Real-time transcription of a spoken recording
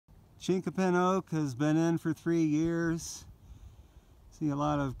Chinkapin oak has been in for 3 years. See a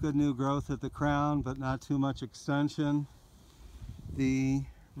lot of good new growth at the crown, but not too much extension. The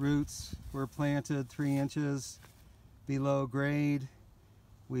roots were planted 3 inches below grade.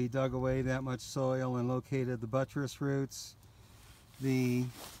 We dug away that much soil and located the buttress roots. The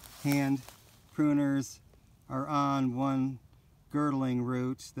hand pruners are on one girdling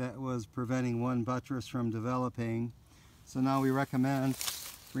root that was preventing one buttress from developing. So now we recommend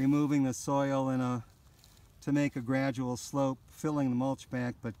removing the soil to make a gradual slope, filling the mulch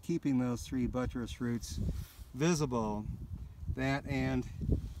back, but keeping those 3 buttress roots visible. That and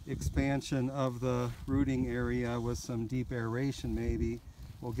expansion of the rooting area with some deep aeration maybe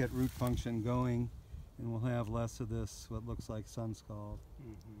will get root function going, and we'll have less of this what looks like sun scald.